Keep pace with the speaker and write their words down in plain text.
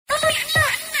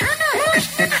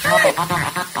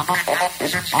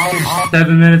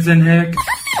7 minutes in, Hick.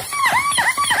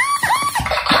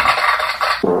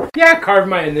 Yeah, I carved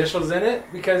my initials in it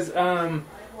because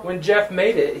when Jeff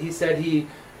made it, he said he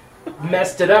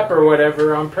messed it up or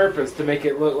whatever on purpose to make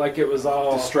it look like it was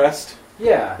all distressed.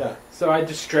 Yeah. So I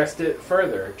distressed it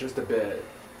further, just a bit.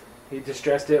 He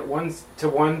distressed it to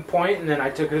one point, and then I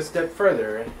took it a step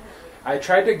further. And I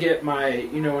tried to get my,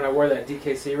 when I wore that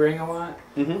DKC ring a lot,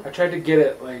 I tried to get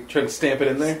it like try to stamp it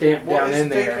in there. Stamped down in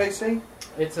there. What is DKC?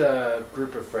 It's a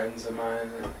group of friends of mine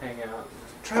that hang out.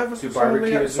 Travis do was telling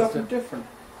me barbecues something and stuff. different.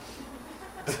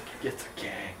 It's a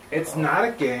gang. It's not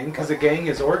a gang because a gang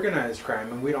is organized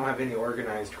crime, and we don't have any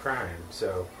organized crime.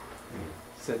 So,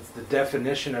 since the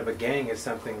definition of a gang is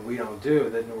something we don't do,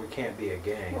 then we can't be a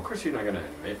gang. Well, of course, you're not going to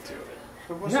admit to it.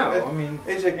 So what's No, it? I mean,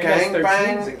 Is a MS-13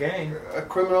 gangbang is a gang? a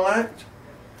criminal act?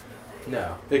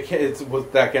 No. That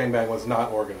gangbang was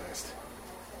not organized.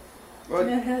 Well,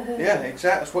 yeah,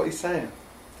 exactly. That's what he's saying.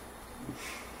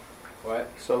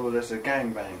 What? So there's a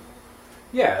gangbang.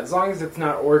 Yeah, as long as it's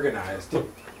not organized.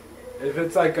 If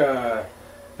it's like a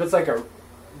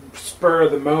spur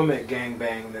of the moment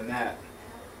gangbang, then that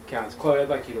counts. Chloe, I'd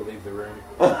like you to leave the room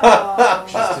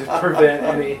just to prevent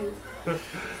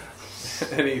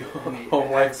any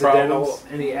home life problems.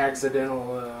 Any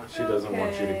accidental. She doesn't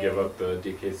want you to give up the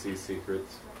DKC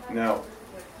secrets. No.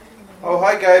 Oh,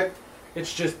 hi, Gabe.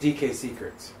 It's just DK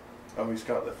secrets. Oh, he's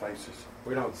got the faces.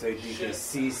 We don't say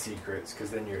DKC secrets because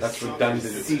then you're That's redundant.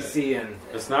 CC and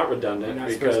It's not redundant You're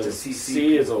not supposed to because CC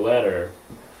C is a letter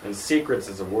and secrets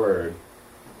is a word.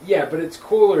 yeah, but it's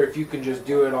cooler if you can just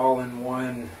do it all in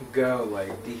one go, like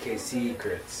DK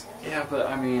secrets. Yeah, but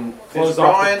I mean, Flows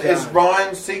off the Is tongue.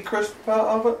 Ryan Seacrest part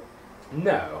of it?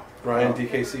 No, Brian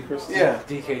DK Secrets. Yeah.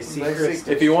 DK secrets.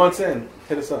 If he wants in,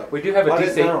 hit us up. We do have a Let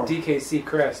it know. DKC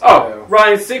crest. oh, though.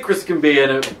 Ryan Secrets can be in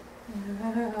it.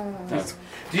 That's,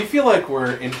 Do you feel like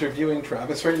we're interviewing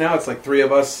Travis right now? It's like three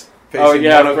of us facing Oh,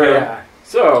 yeah, one of for- him. Yeah,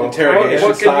 so, Interrogation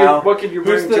what can style. you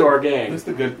Who's bring the- to our gang? Who's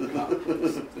the good cop?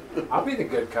 I'll be the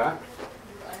good cop.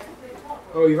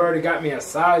 Oh, you've already got me a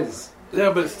size. Yeah,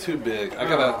 but it's too big. I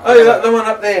gotta. Oh, is that the one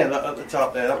up there, at the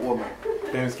top there, that woman?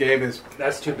 James Gabe is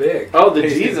That's too big. Oh, the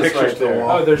Pasting Jesus pictures right to the there.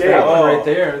 wall. Oh, there's Gabe. that one Oh. right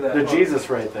there. That The one. Jesus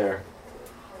right there.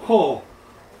 Oh.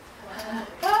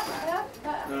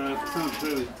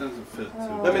 It doesn't fit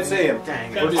too. Let me see him.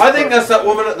 Dang it. I think that's that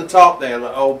woman at the top there,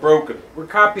 that old broken. We're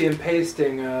copy and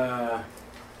pasting.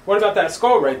 What about that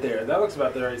skull right there? That looks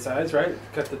about the right size, right?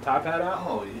 Cut the top hat out.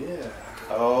 Oh yeah.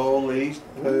 Holy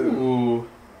poo. ooh.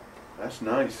 That's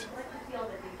nice.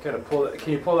 Gotta pull it.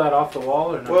 Can you pull that off the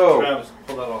wall or not? Whoa. Travis,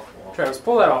 pull that off the wall. Travis,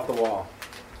 pull that off the wall.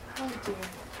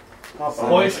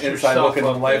 Hoist Inside yourself looking the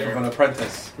up life there. of an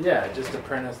apprentice. Yeah, just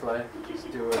apprentice life.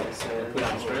 Just do what it said. Push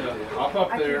it straight up. Hop up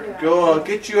there. Go on,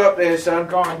 get you up there, son.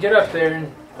 Go on, get up there.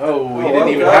 And, Oh, he Oh, didn't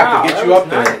even wow, have to get that you was up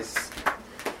there. nice.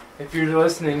 If you're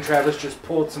listening, Travis just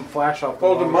pulled some flash off the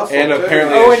Pulled the wall. muscle. And too.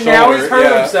 apparently Oh, his and now shoulder, he's hurt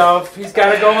yeah. himself. He's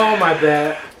got to go home, I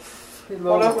bet.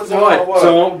 Well, that was What? a what?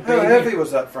 Don't How baby. heavy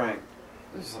was that, Frank?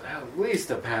 It was at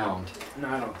least a pound. No,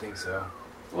 I don't think so.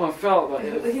 Well, it felt like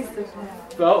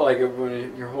it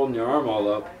when you're holding your arm all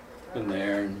up in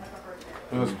there, and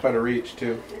It was quite a reach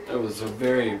too. it was a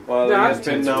very. Well, No, he's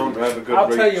been known to have a good I'll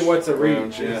reach tell you what's a around,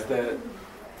 reach yeah.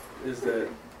 is that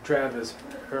Travis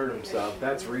hurt himself.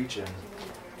 That's reaching.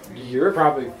 You're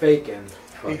Probably faking.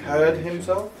 He hurt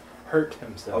himself? Hurt Oh,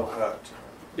 himself. hurt.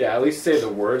 Yeah, at least say the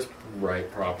words right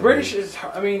properly. British is.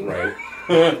 I mean, right.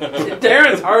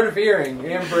 Darren's hard of hearing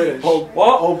and British. Oh,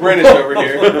 what? Oh, British over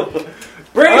here.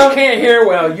 British can't hear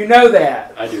well. You know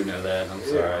that. I do know that. I'm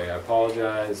sorry. I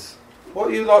apologize. What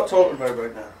are you lot talking about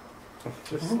right now?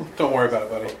 Don't worry about it,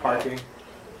 buddy. Parking.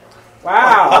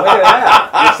 Wow, look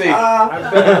at that. You see?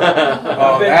 I've been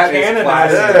Oh, that is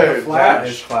canonized classic. in a Dude, That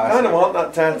is flash. I kind of classic.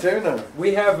 want that tattoo now.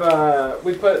 We have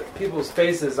we put people's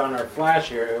faces on our flash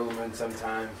here, Illumin,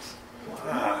 sometimes.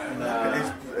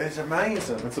 Wow, it's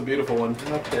amazing. That's a beautiful one.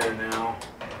 I'm up there now.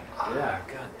 Yeah,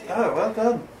 god damn. Oh, well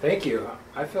done. Thank you.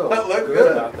 I feel That looked good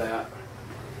good. about that.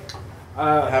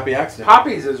 A happy accident.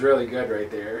 Poppies is really good right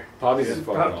there. Poppy's is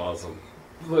fucking Pop- awesome.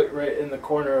 Look right in the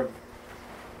corner of.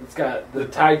 It's got the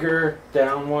tiger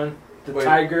down one. The Wait.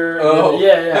 tiger. Oh,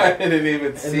 yeah. I didn't even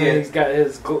And see then he's it.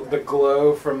 got the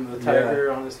glow from the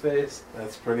tiger on his face.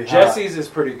 That's pretty hot. Jesse's is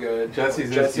pretty good. Jesse's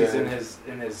is Jesse's good.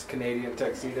 in his Canadian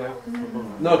tuxedo.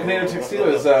 No, Canadian tuxedo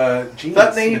is jeans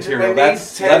That needs material. it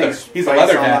That's needs leather. Teddy's He's a face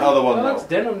leather on that dad. other one. That though. looks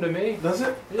denim to me. Does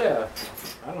it? Yeah.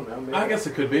 I don't know. Maybe. I guess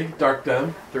it could be dark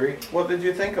denim. 3, What did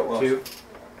you think it was? 2,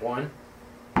 1.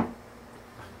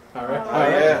 All right. Oh,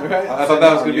 yeah. Okay. I thought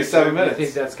that was going to be 7 You think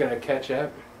minutes. that's gonna catch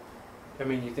up? I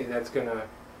mean, you think that's gonna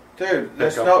Dude,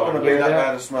 that's Pick not up going to on be it. that Yeah.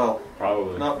 bad a smell.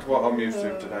 Probably. Not to what I'm used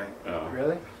to today. Yeah.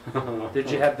 Really?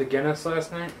 Did you have the Guinness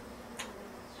last night?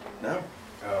 No.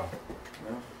 Oh.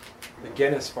 No. The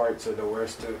Guinness farts are the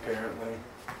worst, apparently.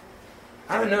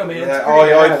 I don't know, man. It's Yeah,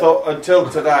 pretty I bad. thought until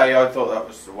today I thought that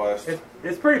was the worst.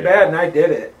 It's pretty bad, and I did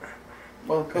it.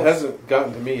 Well, of It course. hasn't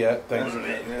gotten to me yet. Thanks.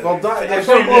 Yeah. Well, There's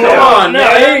come no- on, no,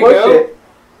 there you push go. it.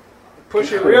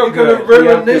 Push it real You're going to good.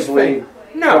 ruin this thing.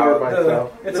 No,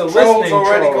 myself. it's the a troll's listening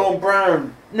already troll. gone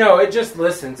brown. No, it just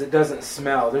listens. It doesn't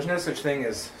smell. There's no such thing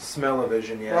as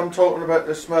smell-o-vision yet. I'm talking about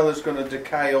the smell that's going to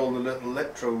decay all the little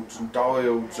electrodes and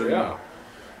diodes and Yeah.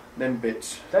 them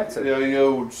bits. That's The a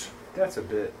diodes. that's a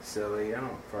bit silly. I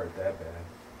don't fart that bad.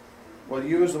 Well,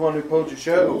 you was the one who pulled your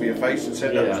shirt over your face and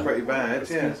said that was Yeah. pretty bad.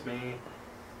 Yeah. Excuse me.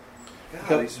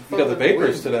 God, he's You full got the of vapors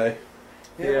wind. today.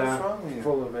 Yeah, what's wrong with you?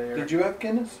 Full of air. Did you have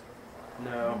Guinness?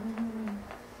 No.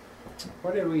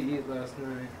 What did we eat last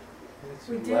night? It's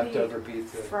We did leftover eat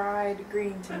pizza. fried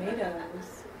green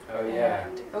tomatoes. Oh yeah.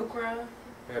 And okra.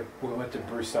 We went to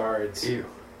Broussard's. Ew.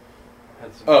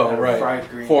 Had some- Oh, had a right. Fried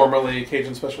green. Formerly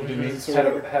Cajun specialty meats or Had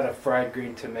whatever. a had a fried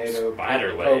green tomato.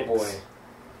 Spider Oh legs. boy.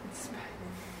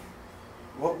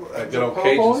 What? A a good old po'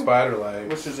 Cajun boy? spider leg.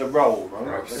 Which is a roll, right?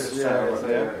 Right. It's a Yeah, salad, it's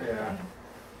yeah. yeah.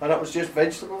 And that was just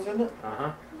vegetables in it? Uh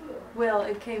huh. Well,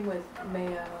 it came with mayo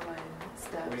and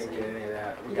stuff. We So didn't get any of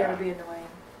that. you gotta be annoying.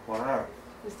 Wow.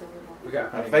 Just a little. We got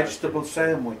A honey vegetable mustard.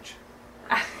 sandwich.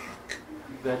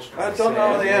 Vegetable I don't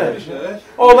know the sandwich. end.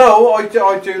 Oh no,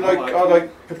 I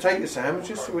like potato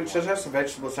sandwiches, which says that's a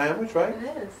vegetable sandwich, right?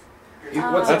 It is.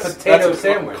 What's a That's potato a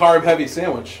sandwich? carb heavy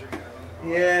sandwich.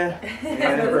 Yeah. I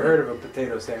never heard of a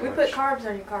potato sandwich. We put carbs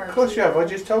on your carbs. Of course you have. I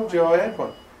just told you I had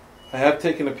one. I have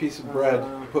taken a piece of bread,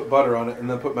 put butter on it, and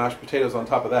then put mashed potatoes on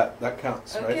top of that. That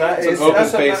counts, right? Okay. That It's an is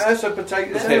open-faced that's a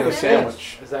potato potato sandwich.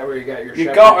 sandwich. Is that where you got your? You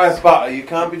Shepherd's? got to have butter. You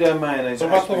can't be doing mayonnaise. What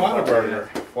about the It has to be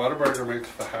Whataburger? butter. Whataburger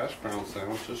makes the hash brown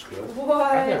sandwich just good. What?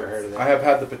 I've never heard of that. I have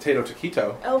had the potato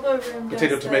taquito. Elbow room.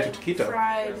 Potato, does tomato, the taquito.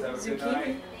 Fried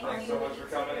zucchini.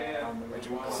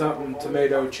 Something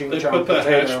tomato ching They chong put the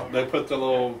potato. they put the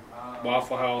little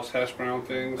Waffle House hash brown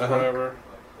things, Uh-huh. whatever,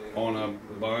 on a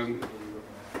bun.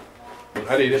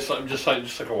 I'd eat it. Just like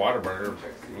a Whataburger.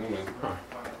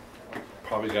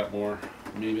 Probably got more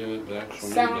meat in it, but actual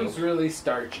meat Sounds does. really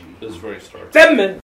starchy. It's very starchy. 7 minutes.